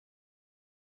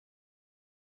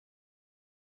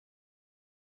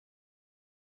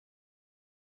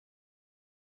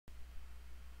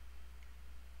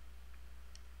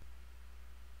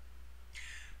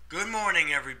Good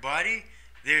morning, everybody.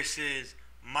 This is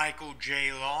Michael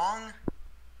J. Long,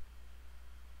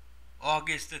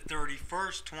 August the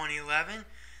 31st, 2011.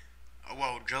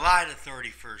 Well, July the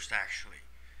 31st, actually.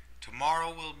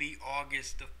 Tomorrow will be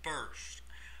August the 1st.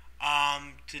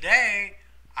 Today,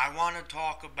 I want to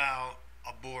talk about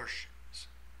abortions.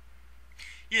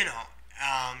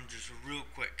 Just real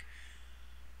quick.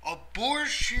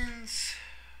 Abortions,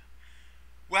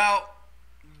 well,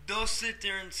 they'll sit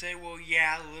there and say, well,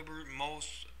 yeah,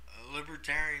 most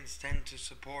libertarians tend to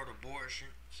support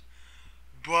abortions,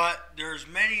 but there's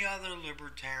many other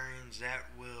libertarians that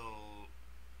will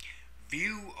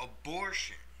view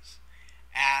abortions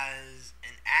as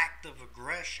an act of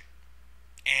aggression.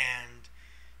 And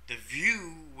the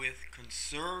view with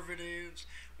conservatives,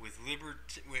 with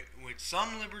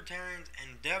some libertarians,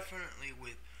 and definitely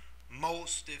with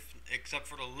most, if except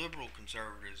for the liberal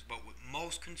conservatives, but with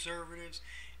most conservatives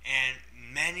and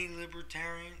many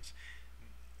libertarians,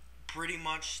 pretty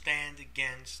much stand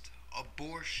against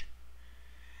abortion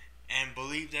and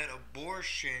believe that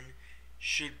abortion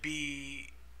should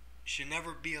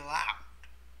never be allowed.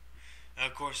 Now,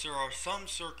 of course, there are some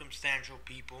circumstantial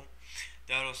people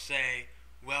that'll say,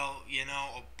 well,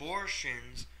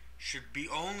 abortions should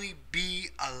only be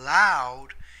allowed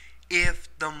if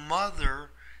the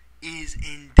mother is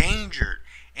endangered,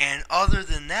 and other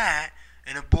than that,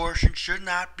 an abortion should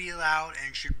not be allowed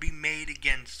and should be made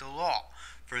against the law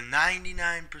for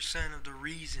 99% of the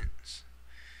reasons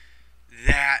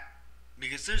that,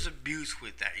 because there's abuse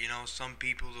with that. Some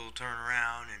people, they'll turn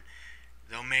around and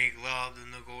they'll make love,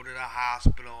 then they'll go to the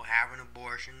hospital, have an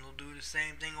abortion, they'll do the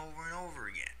same thing over and over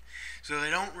again. So they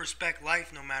don't respect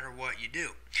life no matter what you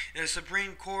do. And the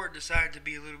Supreme Court decided to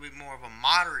be a little bit more of a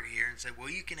moderate here and said, well,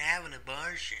 you can have an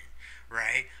abortion,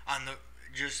 right, on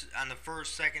the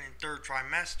first, second, and third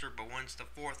trimester, but once the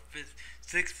fourth, fifth,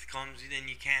 sixth comes, then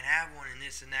you can't have one, and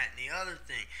this and that and the other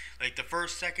thing. Like the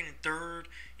first, second, and third,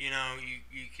 you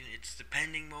can. It's the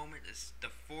pending moment. It's the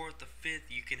fourth, the fifth,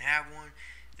 you can have one.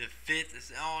 The fifth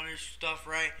is all this stuff,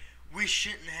 right? We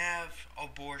shouldn't have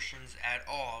abortions at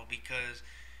all because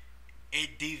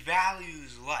it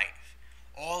devalues life.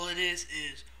 All it is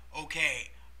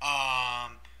okay.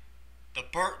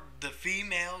 The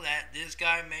female that this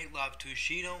guy made love to,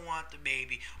 she don't want the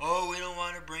baby. Oh, we don't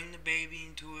want to bring the baby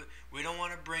into it. We don't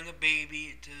want to bring a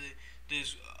baby to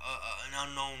this an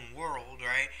unknown world,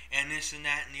 right? And this and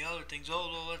that and the other things.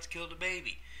 Oh, let's kill the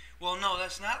baby. Well, no,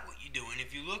 that's not what you do. And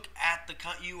if you look at the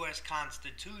U.S.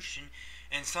 Constitution,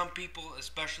 and some people,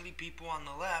 especially people on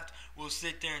the left, will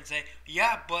sit there and say,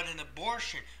 yeah, but an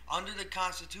abortion, under the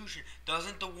Constitution,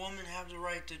 doesn't the woman have the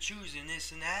right to choose in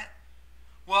this and that?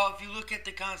 Well, if you look at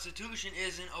the Constitution,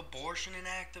 isn't abortion an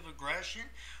act of aggression?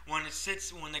 When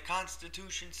the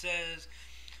Constitution says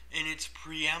in its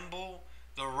preamble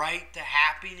the right to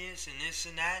happiness and this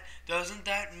and that, doesn't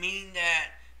that mean that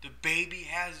the baby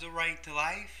has the right to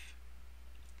life?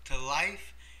 To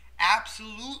life?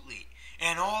 Absolutely.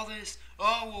 And all this,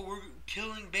 oh, well, we're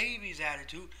killing babies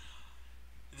attitude,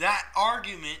 that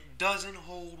argument doesn't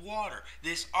hold water.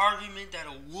 This argument that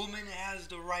a woman has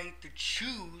the right to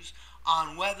choose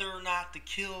on whether or not to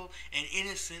kill an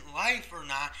innocent life or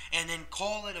not, and then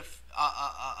call it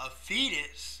a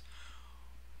fetus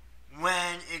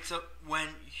when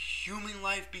human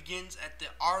life begins at the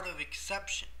art of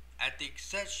exception, at the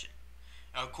exception,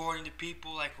 according to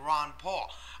people like Ron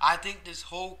Paul. I think this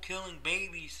whole killing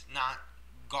babies not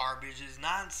garbage is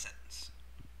nonsense.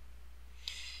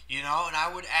 And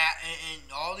I would add,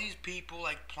 and all these people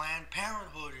like Planned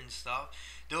Parenthood and stuff,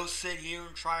 they'll sit here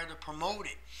and try to promote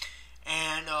it.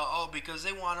 And, because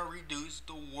they want to reduce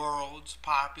the world's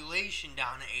population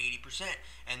down to 80%.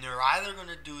 And they're either going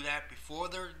to do that before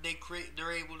they're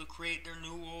able to create their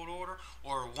New World Order,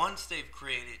 or once they've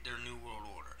created their New World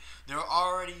Order. They're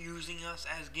already using us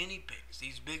as guinea pigs,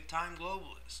 these big-time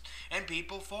globalists. And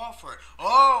people fall for it.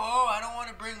 Oh, I don't want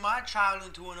to bring my child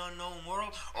into an unknown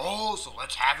world. Oh, so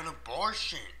let's have an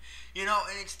abortion. And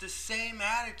it's the same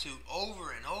attitude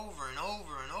over and over and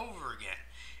over and over again.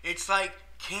 It's like,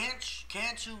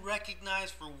 can't you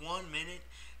recognize for 1 minute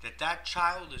that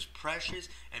child is precious,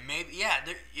 and maybe,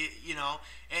 and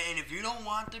if you don't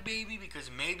want the baby because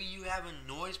maybe you have a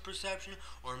noise perception,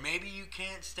 or maybe you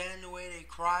can't stand the way they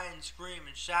cry and scream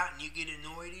and shout and you get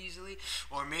annoyed easily,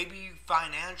 or maybe you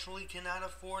financially cannot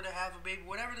afford to have a baby,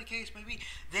 whatever the case may be,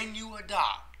 then you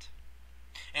adopt.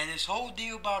 And this whole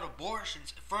deal about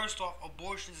abortions, first off,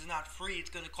 abortions is not free.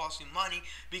 It's going to cost you money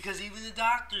because even the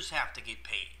doctors have to get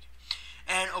paid.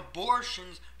 And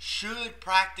abortions should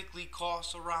practically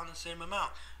cost around the same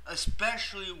amount,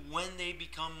 especially when they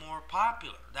become more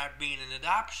popular, that being an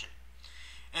adoption.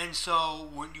 And so,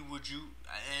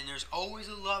 and there's always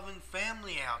a loving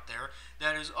family out there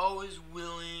that is always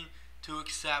willing to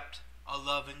accept a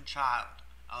loving child,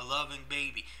 a loving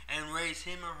baby, and raise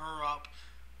him or her up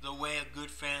the way a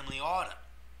good family ought to.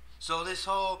 So this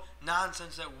whole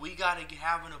nonsense that we got to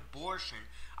have an abortion,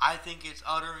 I think it's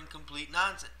utter and complete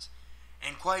nonsense.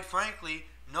 And quite frankly,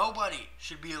 nobody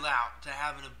should be allowed to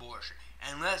have an abortion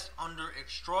unless under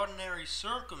extraordinary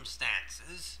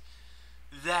circumstances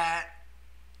that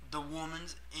the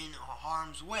woman's in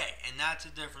harm's way, and that's a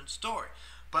different story.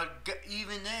 But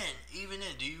even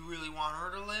then, do you really want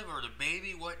her to live or the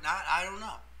baby, whatnot? I don't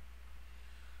know.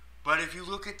 But if you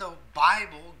look at the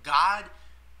Bible, God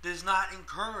does not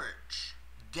encourage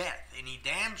death, and he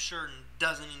damn sure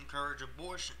doesn't encourage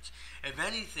abortions. If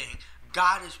anything,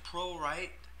 God is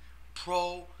pro-right,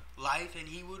 pro-life, and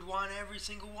he would want every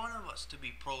single one of us to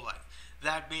be pro-life.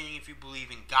 That being if you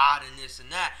believe in God and this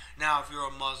and that. Now, if you're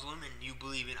a Muslim and you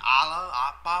believe in Allah,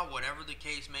 Appa, whatever the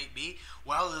case may be,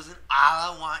 well, doesn't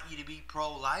Allah want you to be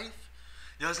pro-life?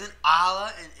 Doesn't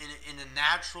Allah, in the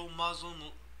natural Muslim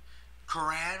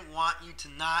Quran, want you to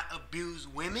not abuse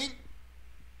women?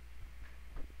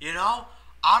 You know?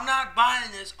 I'm not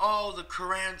buying this, oh, the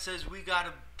Quran says we got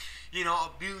to,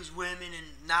 abuse women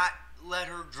and not let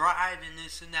her drive and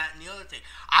this and that and the other thing.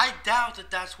 I doubt that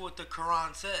that's what the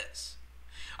Quran says.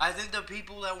 I think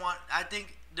I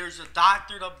think there's a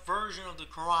doctored up version of the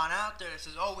Quran out there that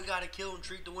says, oh, we got to kill and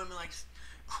treat the women like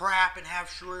crap and have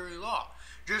Sharia law.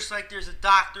 Just like there's a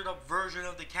doctored up version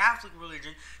of the Catholic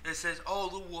religion that says, oh,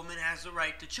 the woman has the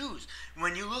right to choose.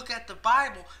 When you look at the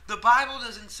Bible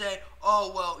doesn't say,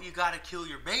 oh, well, you got to kill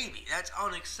your baby. That's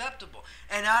unacceptable.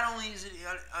 And not only is it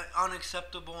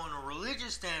unacceptable in a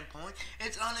religious standpoint,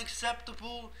 it's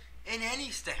unacceptable in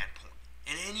any standpoint,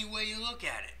 in any way you look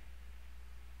at it.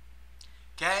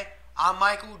 Okay? I'm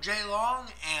Michael J. Long,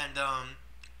 and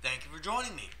thank you for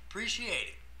joining me. Appreciate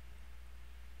it.